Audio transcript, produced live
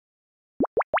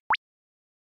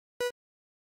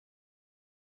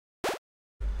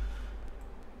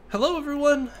Hello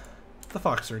everyone,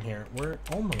 TheFoxern here. We're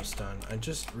almost done. I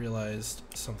just realized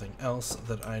something else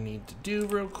that I need to do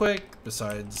real quick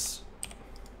besides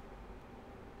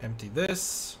empty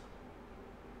this.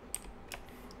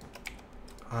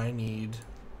 I need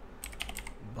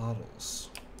bottles.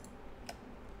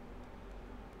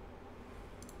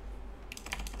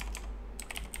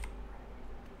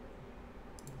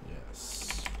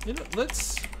 Yes. You know,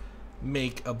 let's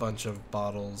make a bunch of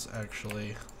bottles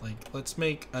actually. Like, let's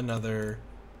make another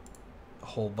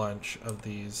whole bunch of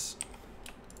these,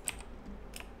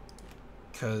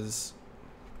 because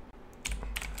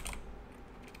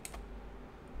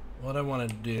what I want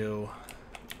to do,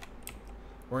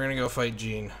 we're gonna go fight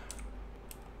Gene.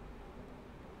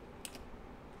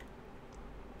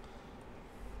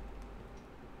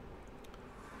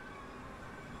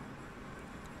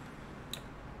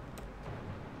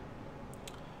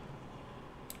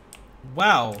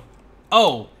 Wow.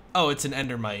 Oh, it's an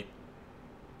Endermite.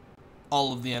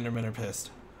 All of the Endermen are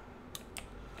pissed.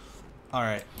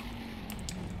 Alright.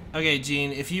 Okay,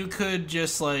 Gene, if you could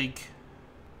just, like,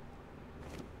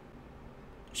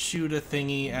 shoot a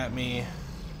thingy at me,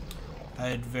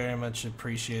 I'd very much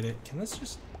appreciate it. Can this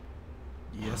just...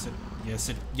 Yes,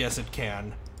 it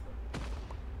can.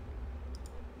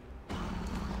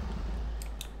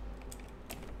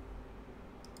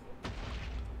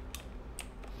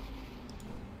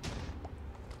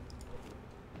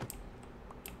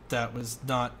 That was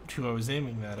not who I was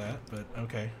aiming that at, but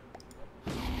okay.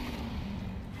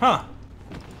 Huh.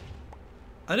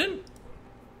 I didn't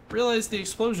realize the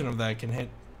explosion of that can hit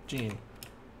Gene.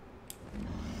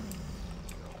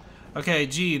 Okay,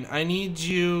 Gene, I need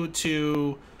you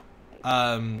to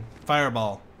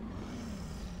fireball.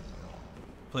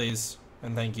 Please,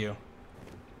 and thank you.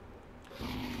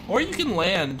 Or you can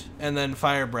land and then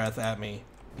fire breath at me.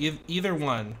 Either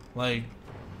one, like...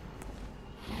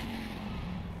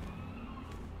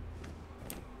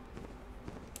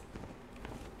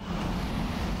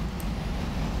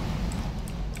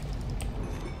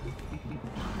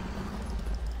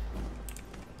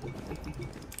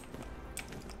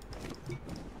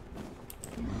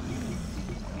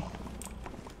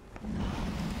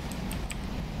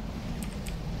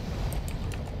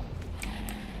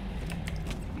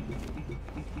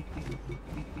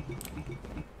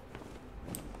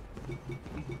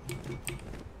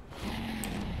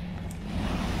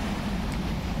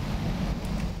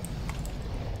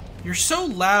 You're so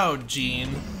loud,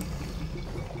 Gene.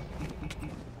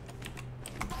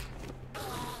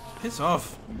 Piss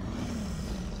off.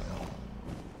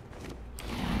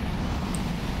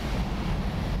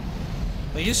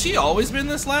 Like, has she always been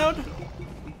this loud?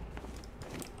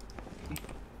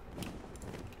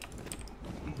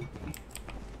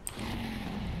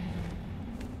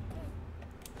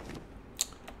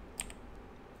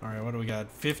 Alright, what do we got?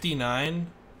 59?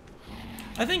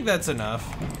 I think that's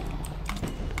enough.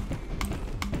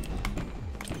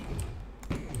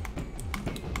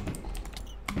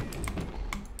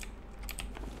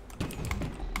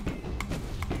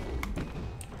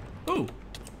 Ooh.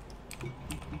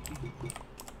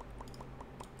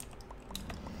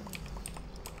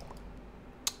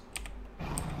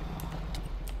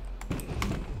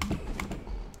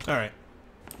 All right.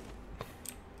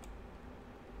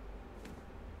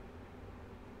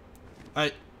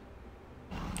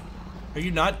 Are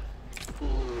you not?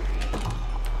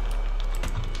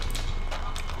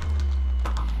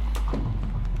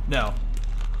 No.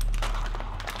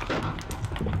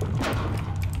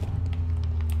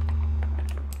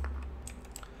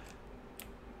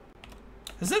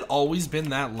 Has it always been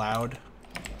that loud?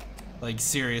 Like,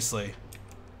 seriously.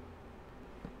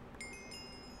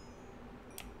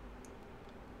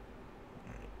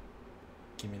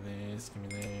 Give me this, give me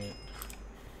that.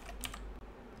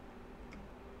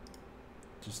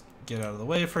 Just get out of the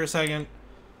way for a second.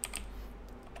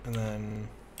 And then...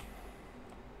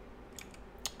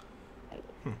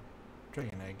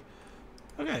 Dragon egg.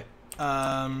 Okay.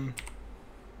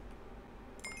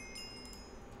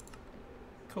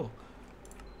 Cool.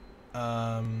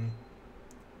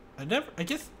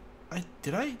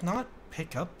 Did I not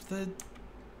pick up the...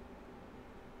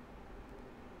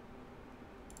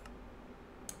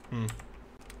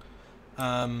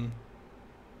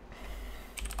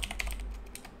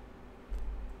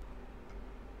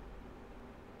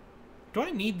 Do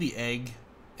I need the egg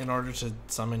in order to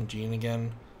summon Gene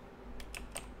again?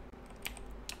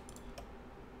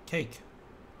 Cake.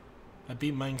 I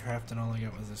beat Minecraft and all I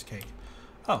got was this cake.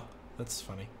 Oh, that's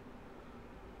funny.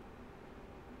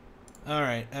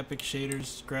 Alright, epic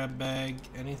shaders, grab bag,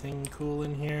 anything cool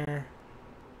in here?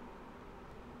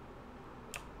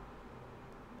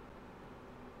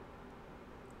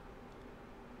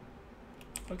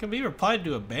 What can be replied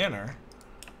to a banner?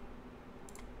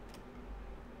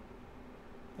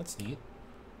 That's neat.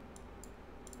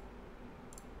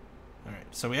 Alright,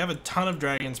 so we have a ton of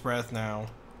Dragon's Breath now.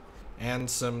 And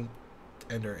some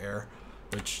Ender Air.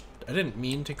 Which I didn't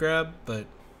mean to grab, but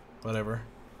whatever.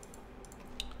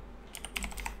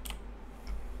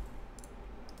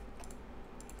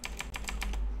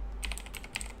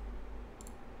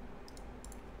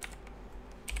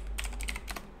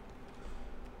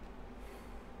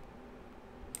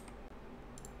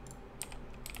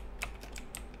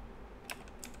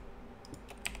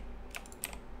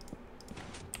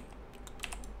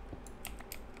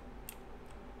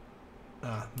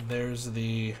 There's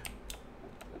the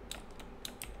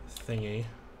thingy.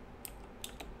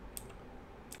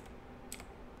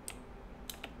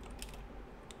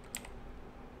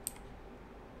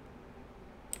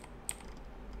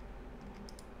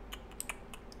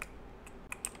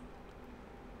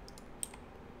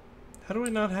 How do I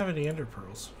not have any ender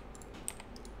pearls?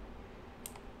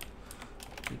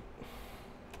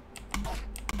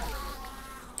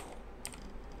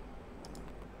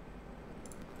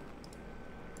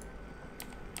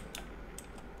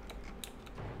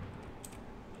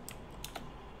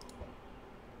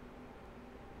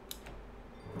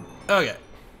 Okay,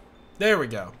 there we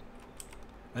go.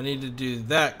 I need to do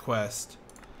that quest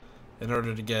in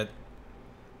order to get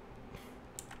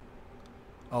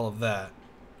all of that.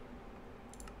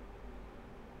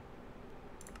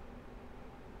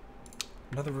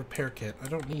 Another repair kit. I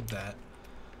don't need that.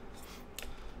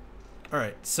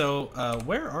 Alright, so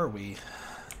where are we?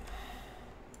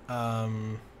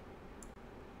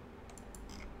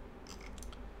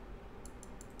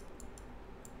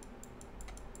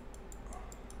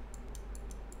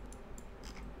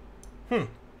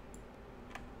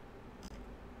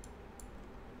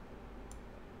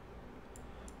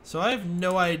 So I have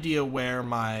no idea where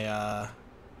my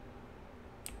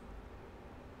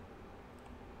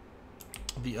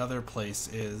the other place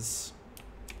is.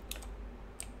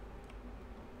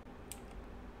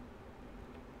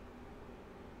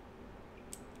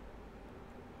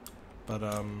 But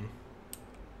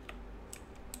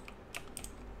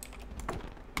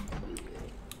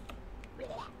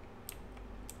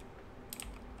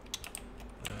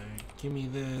give me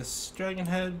this dragon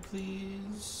head,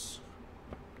 please.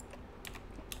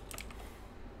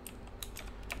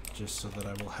 Just so that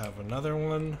I will have another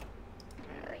one.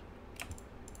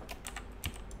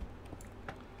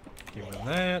 Give me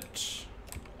that.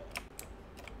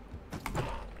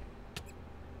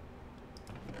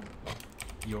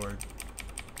 Your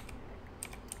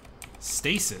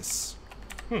stasis.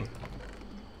 I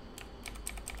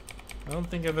don't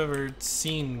think I've ever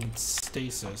seen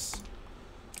stasis.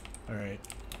 Alright.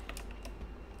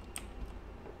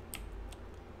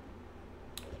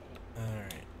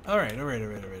 Alright.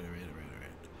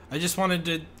 I just wanted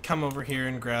to come over here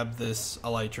and grab this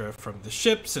elytra from the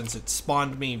ship since it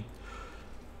spawned me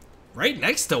right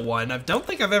next to one. I don't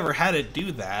think I've ever had it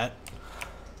do that.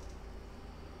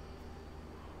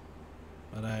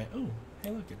 But oh,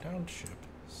 hey look, a downed ship,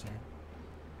 sir.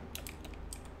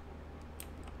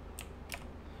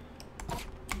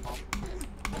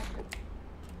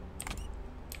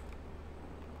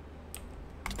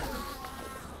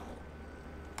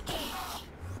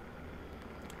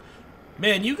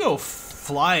 Man, you go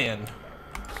flying.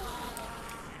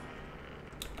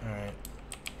 Alright.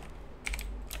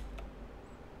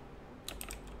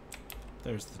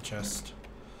 There's the chest.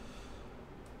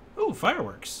 Ooh,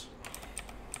 fireworks.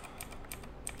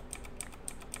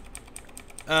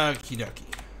 Okie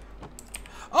dokie.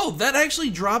 Oh, that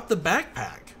actually dropped the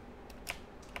backpack.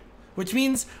 Which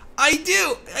means I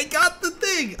got the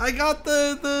thing. I got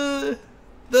the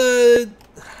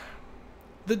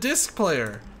disc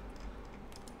player.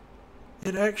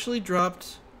 It actually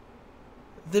dropped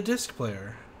the disc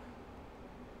player.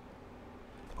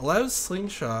 Allows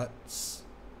slingshots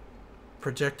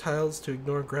projectiles to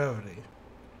ignore gravity.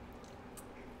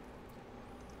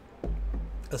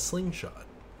 A slingshot,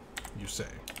 you say.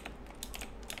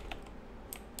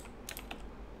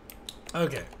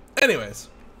 Okay, anyways.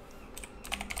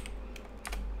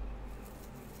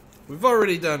 We've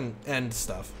already done end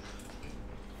stuff.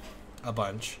 A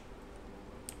bunch.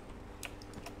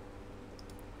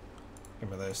 Give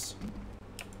me this.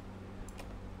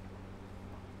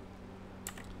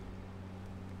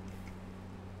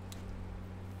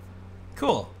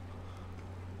 Cool.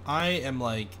 I am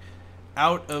like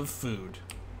out of food.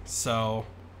 So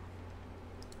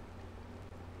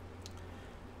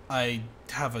I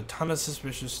have a ton of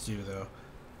suspicious stew though.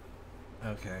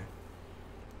 Okay.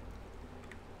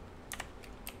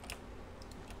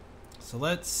 So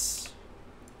let's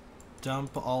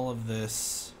dump all of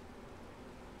this.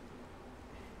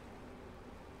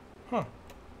 Huh.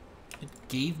 It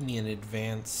gave me an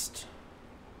advanced...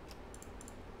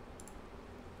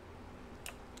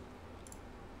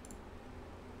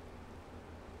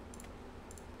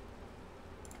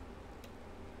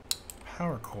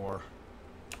 power core.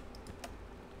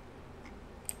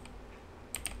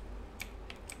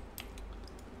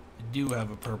 I do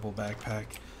have a purple backpack.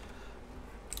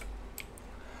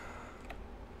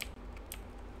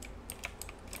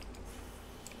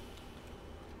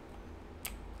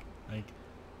 Like,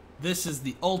 this is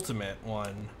the ultimate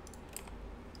one.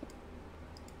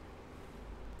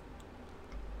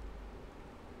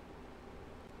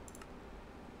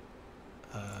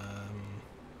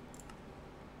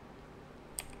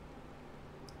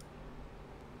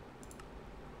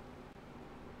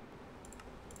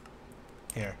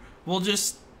 Here, we'll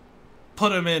just put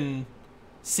them in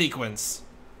sequence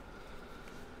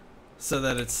so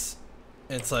that it's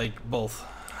like both.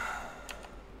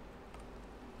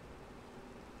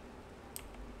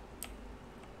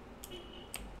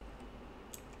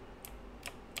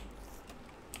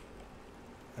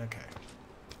 Okay.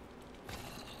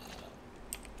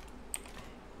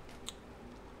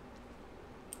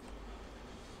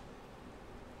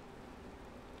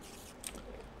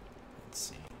 Let's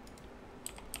see.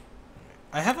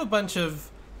 I have a bunch of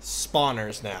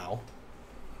spawners now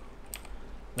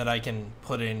that I can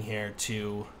put in here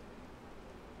to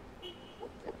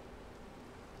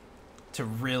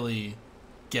really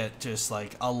get just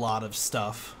like a lot of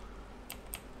stuff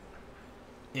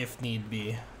if need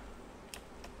be.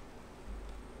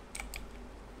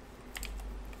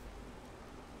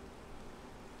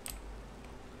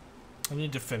 I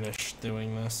need to finish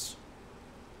doing this.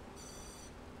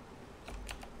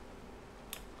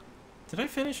 Did I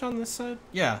finish on this side?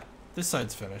 Yeah, this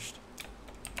side's finished.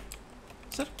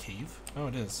 Is that a cave? Oh,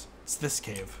 it is. It's this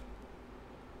cave.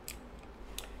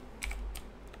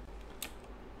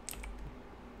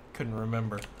 Couldn't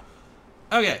remember.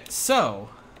 Okay, so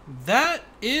that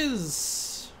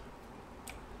is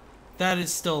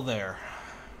still there.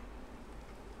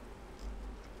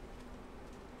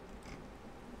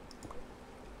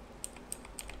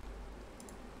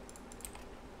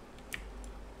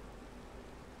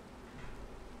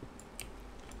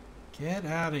 Get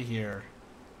out of here.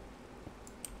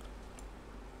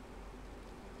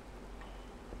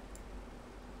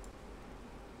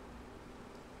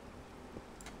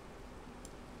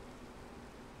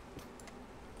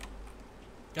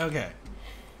 Okay.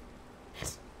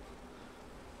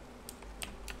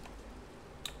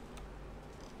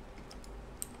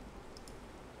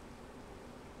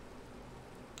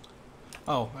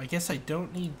 Oh, I guess I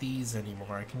don't need these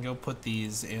anymore. I can go put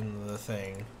these in the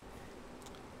thing.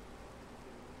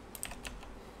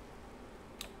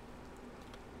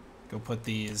 Go put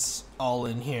these all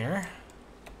in here.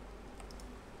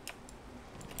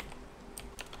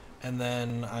 And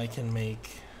then I can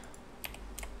make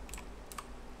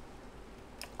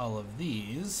all of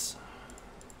these.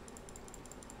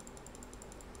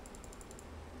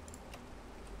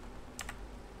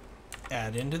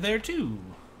 Add into there too.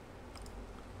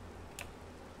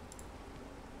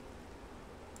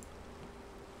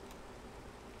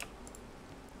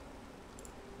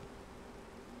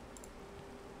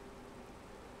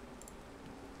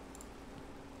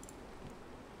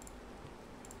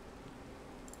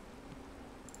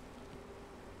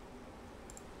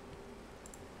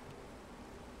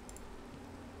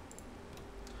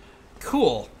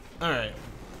 Cool. All right.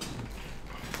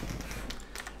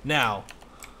 Now,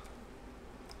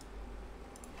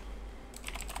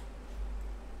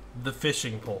 the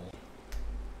fishing pole.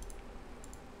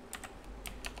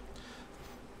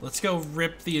 Let's go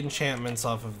rip the enchantments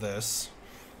off of this.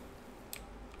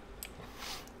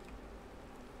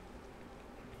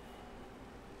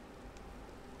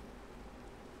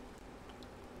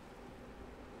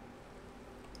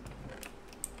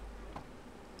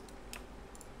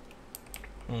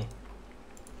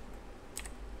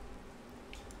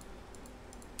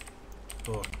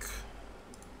 Book.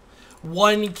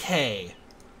 1K.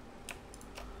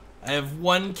 I have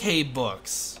 1K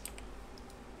books.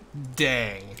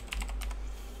 Dang.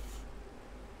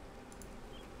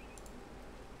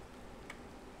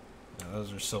 Yeah,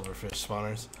 those are silverfish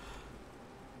spawners.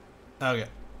 Okay.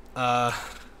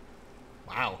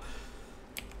 Wow.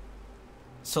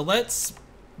 So let's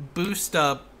boost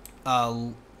up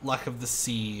Luck of the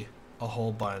Sea a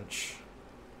whole bunch.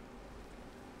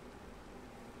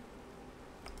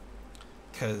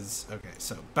 Because, okay,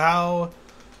 so bow,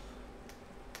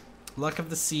 Luck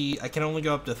of the Sea, I can only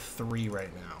go up to 3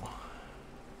 right now.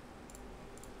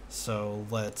 So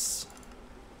let's...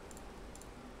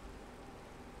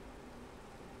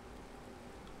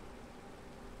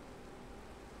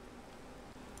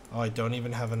 Oh, I don't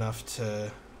even have enough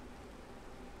to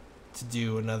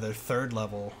do another third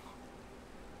level.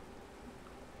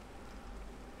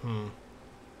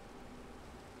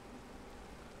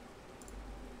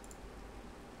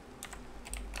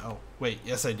 Oh, wait,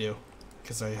 yes I do.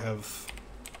 Because I have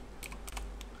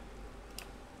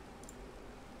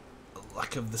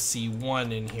Luck of the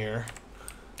C1 in here.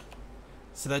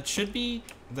 So that should be...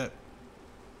 that.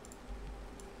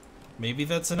 Maybe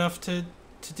that's enough to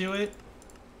do it?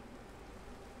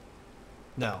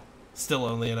 No. Still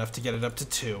only enough to get it up to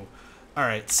 2.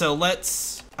 Alright, so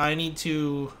let's... I need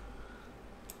to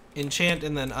enchant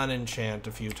and then unenchant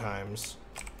a few times.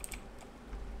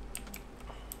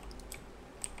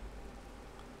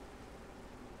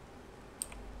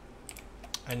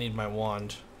 I need my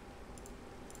wand.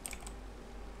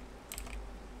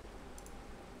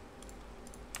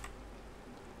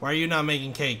 Why are you not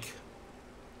making cake?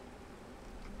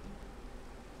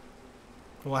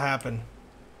 What happened?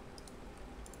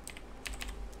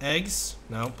 Eggs?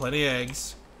 No, plenty of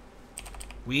eggs.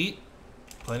 Wheat?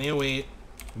 Plenty of wheat.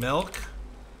 Milk?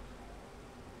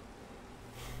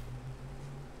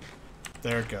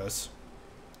 There it goes.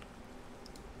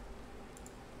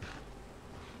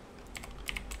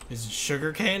 Is it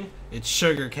sugarcane? It's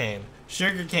sugarcane.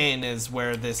 Sugarcane is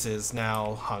where this is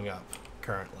now hung up,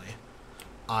 currently.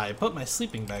 I put my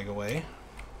sleeping bag away.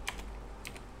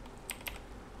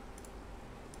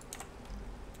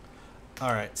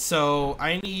 Alright, so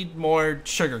I need more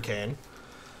sugarcane.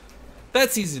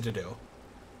 That's easy to do.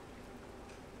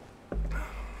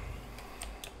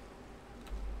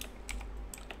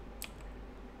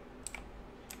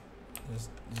 Just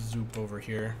zoop over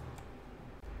here.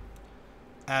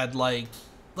 Add like,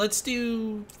 let's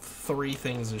do 3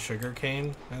 things of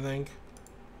sugarcane, I think.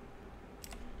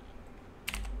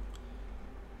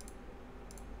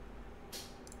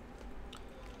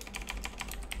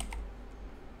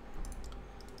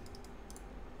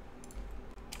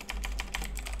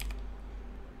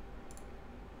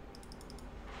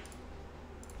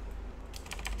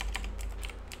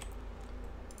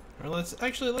 Or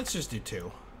let's just do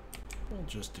 2. We'll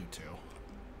just do 2.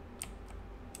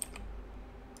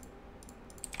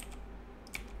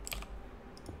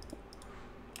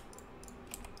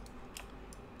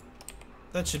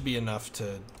 That should be enough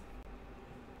to...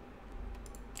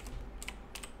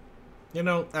 You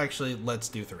know, actually, let's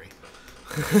do 3.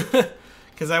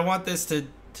 Because I want this to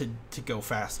go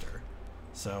faster.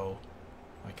 So,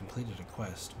 I completed a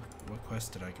quest. What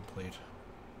quest did I complete?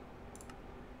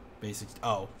 Basics.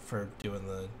 Oh, for doing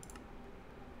the...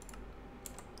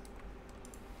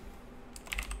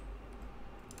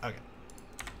 Okay.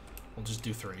 We'll just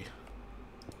do 3.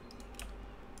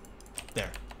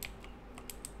 There.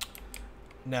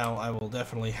 Now I will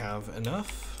definitely have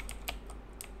enough.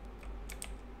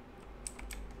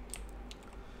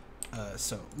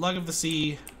 So, Lug of the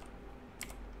Sea.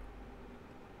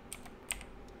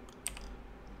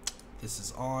 This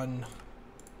is on.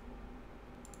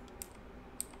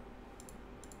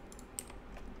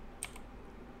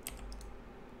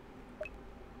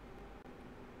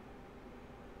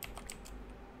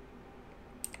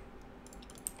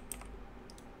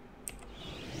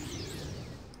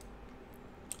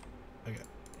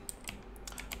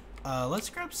 Let's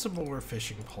grab some more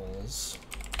fishing poles.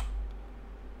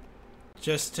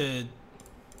 Just to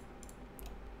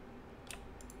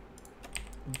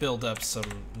build up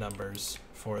some numbers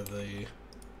for the...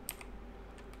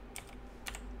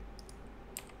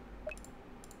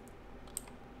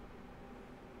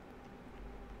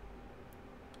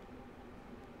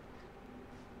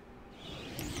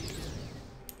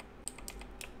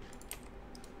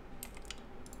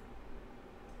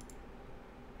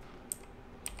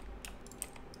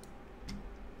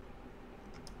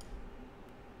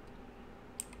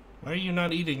 Why are you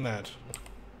not eating that?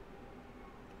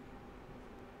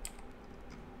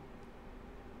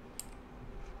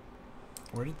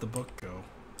 Where did the book go?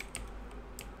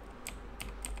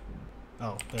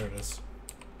 Oh, there it is.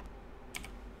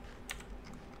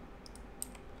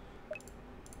 I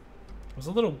was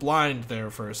a little blind there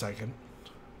for a second.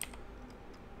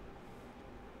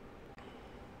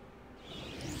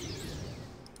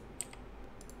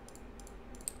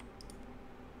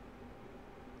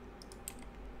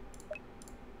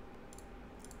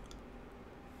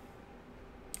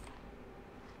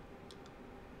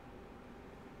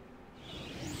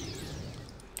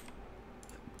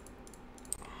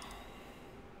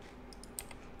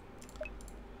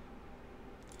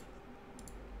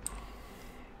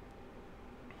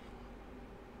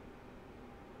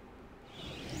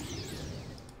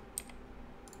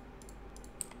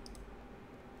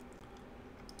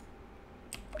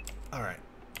 All right.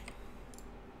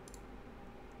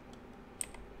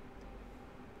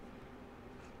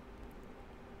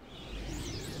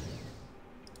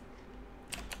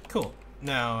 Cool.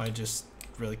 Now I just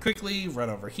really quickly run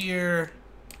over here.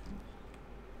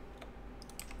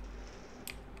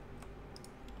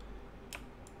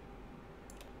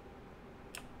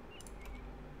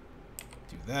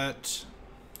 Do that.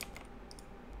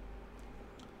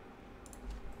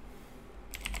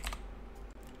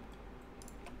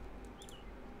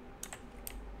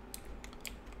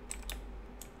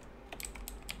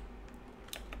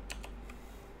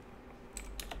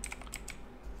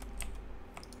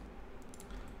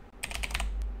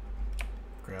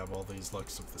 Grab all these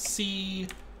looks of the sea.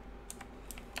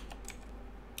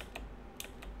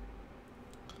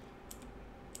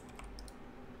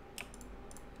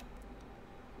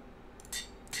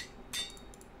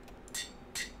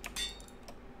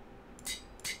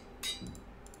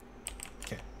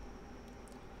 Okay.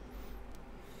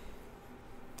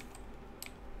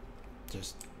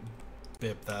 Just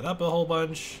bip that up a whole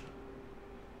bunch.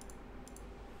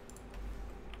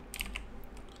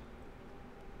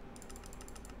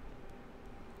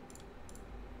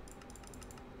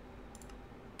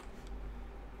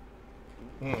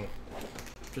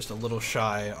 Just a little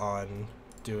shy on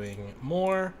doing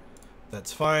more.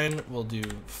 That's fine. We'll do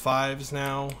 5s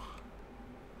now.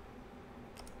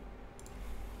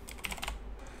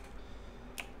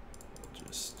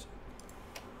 Just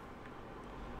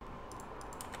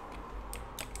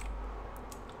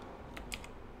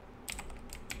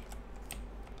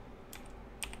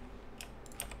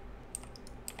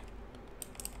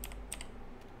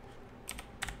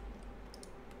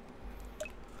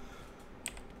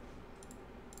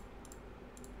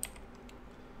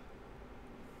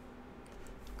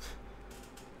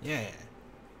yeah.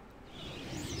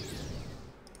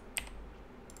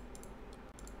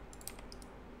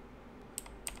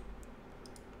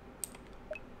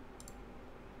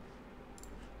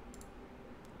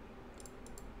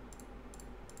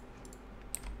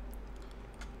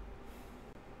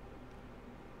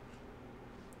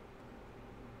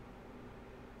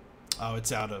 Oh,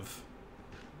 it's out of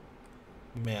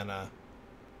mana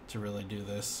to really do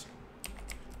this.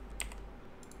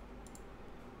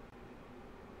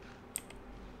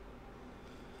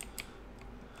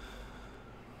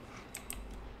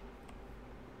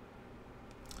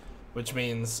 Which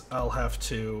means I'll have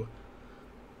to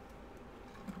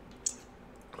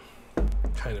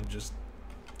kind of just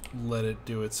let it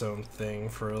do its own thing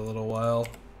for a little while.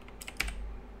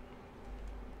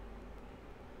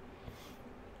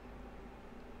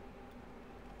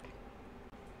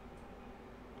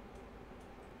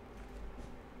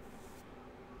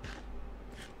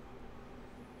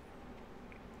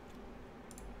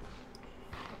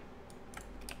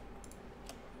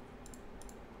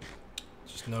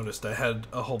 Noticed I had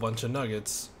a whole bunch of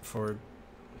nuggets for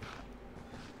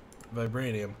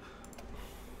vibranium.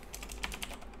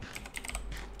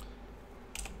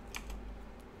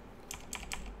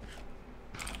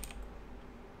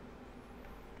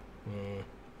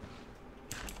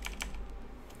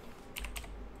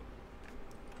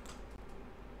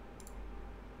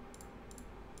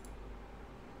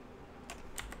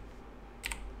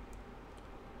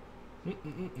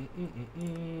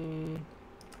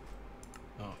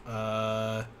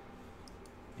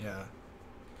 Yeah.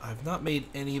 I've not made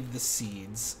any of the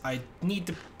seeds. I need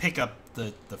to pick up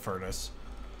the furnace.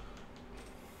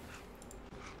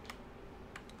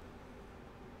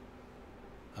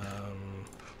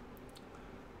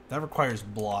 That requires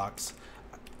blocks.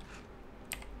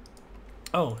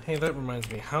 Oh, hey, that reminds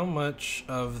me. How much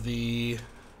of the...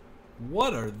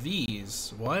 What are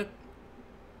these? What?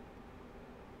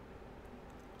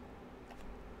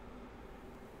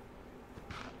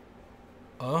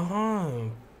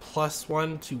 Oh,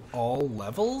 +1 to all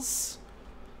levels?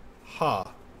 Huh.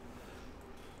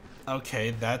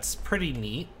 Okay, that's pretty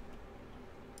neat.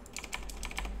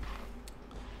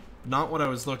 Not what I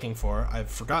was looking for. I've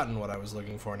forgotten what I was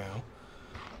looking for now.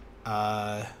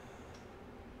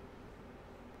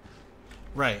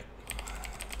 Right.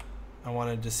 I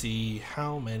wanted to see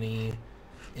how many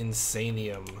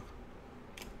insanium.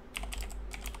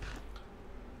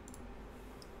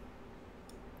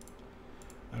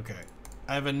 Okay.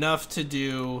 I have enough to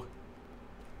do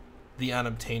the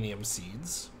unobtainium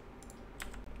seeds.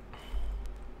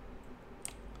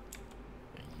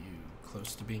 Are you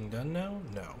close to being done now?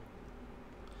 No.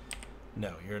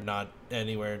 No, you're not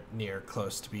anywhere near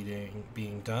close to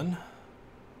being done.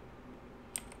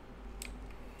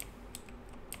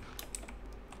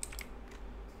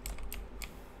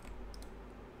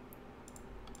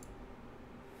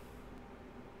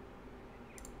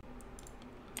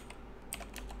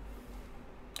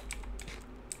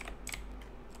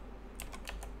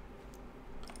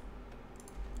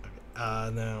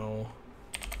 Now,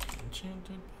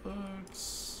 enchanted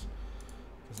books,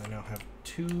 because I now have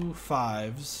 2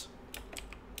 5s.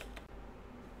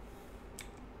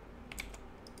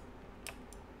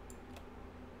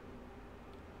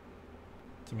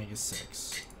 To make a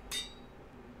 6.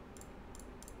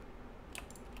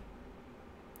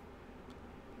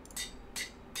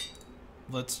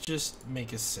 Let's just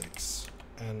make a 6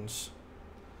 and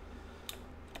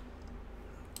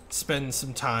spend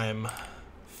some time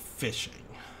fishing,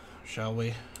 shall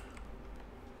we?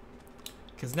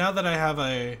 Because now that I have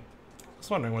I was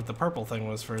wondering what the purple thing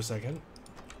was for a second.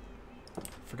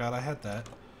 Forgot I had that.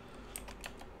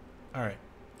 Alright.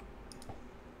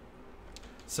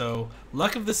 So,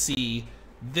 Luck of the Sea.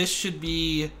 This should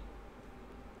be...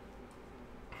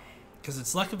 because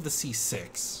it's Luck of the Sea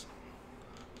 6.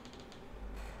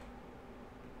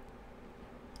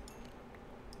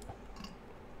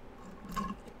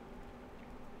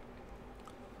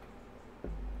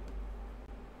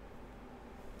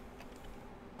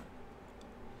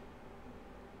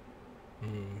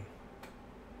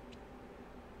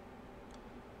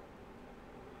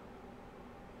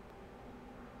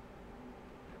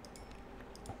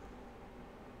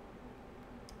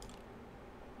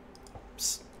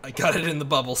 I got it in the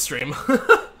bubble stream. I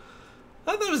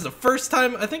thought that was the first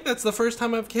time. I think that's the first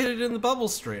time I've hit it in the bubble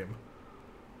stream.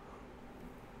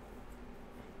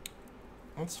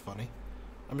 That's funny.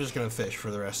 I'm just gonna fish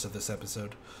for the rest of this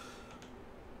episode.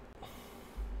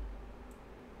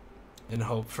 And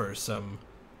hope for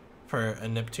a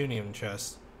Neptunian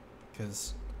chest.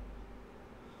 Because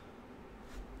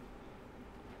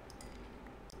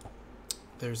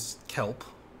there's kelp.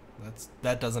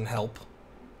 That doesn't help.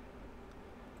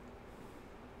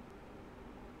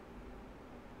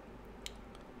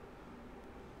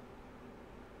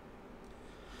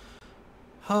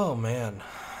 Oh man.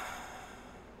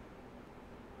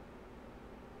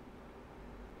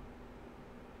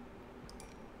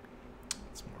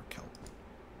 It's more kelp.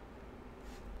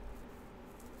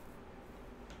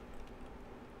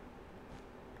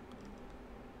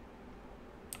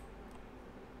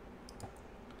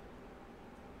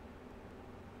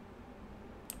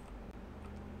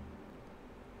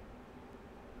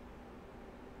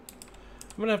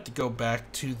 I'm gonna have to go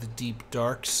back to the deep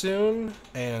dark soon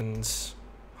and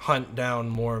hunt down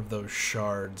more of those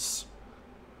shards.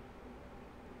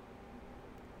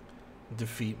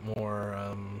 Defeat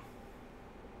more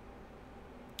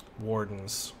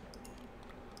wardens.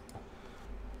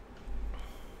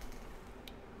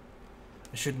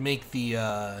 I should make the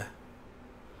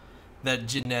that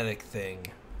genetic thing,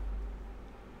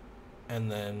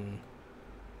 and then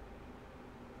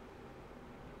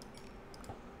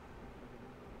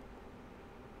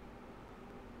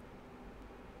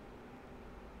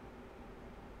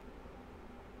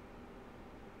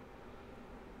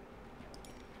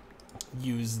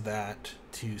use that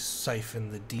to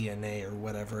siphon the DNA or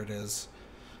whatever it is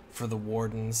for the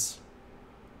wardens.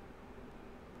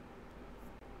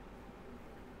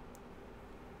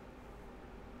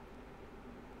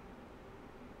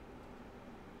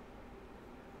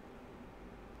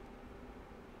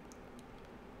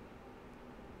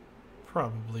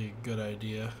 Probably a good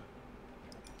idea.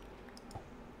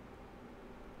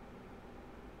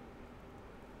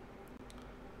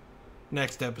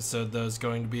 Next episode, though, is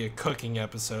going to be a cooking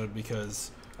episode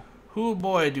because, oh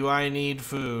boy, do I need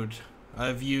food.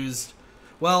 I've used...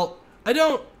 well, I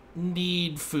don't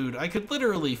need food. I could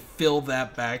literally fill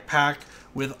that backpack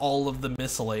with all of the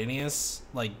miscellaneous,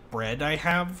 like, bread I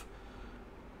have.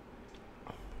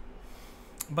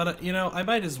 But, you know, I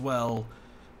might as well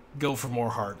go for more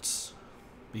hearts.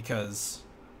 Because,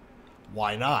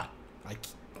 why not?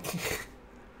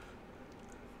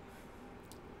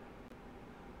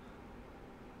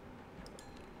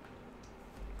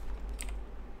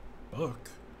 Book.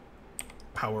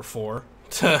 Power 4.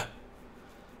 I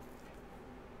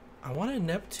want a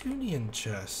Neptunian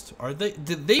chest. Are they...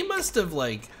 they must have,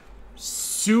 like,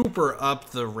 super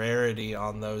upped the rarity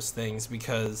on those things,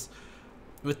 because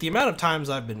with the amount of times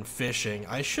I've been fishing,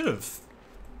 I should have...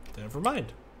 never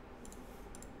mind.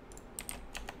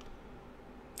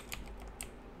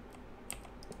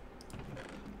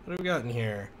 What have we got in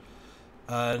here?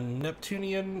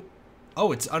 Neptunian...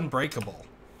 oh, it's unbreakable.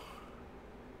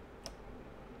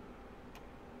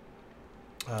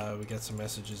 We got some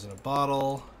messages in a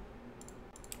bottle.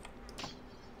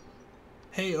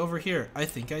 Hey, over here. I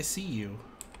think I see you.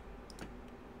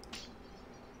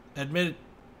 Admit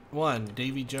 1.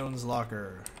 Davy Jones'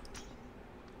 locker.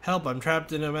 Help, I'm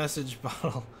trapped in a message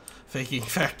bottle. Faking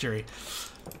factory.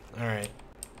 Alright.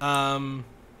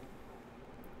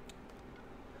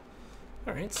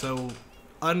 Alright, so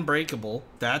unbreakable.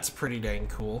 That's pretty dang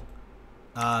cool.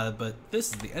 But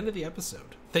this is the end of the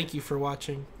episode. Thank you for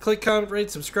watching. Click, comment, rate,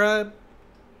 subscribe.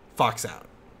 Fox out.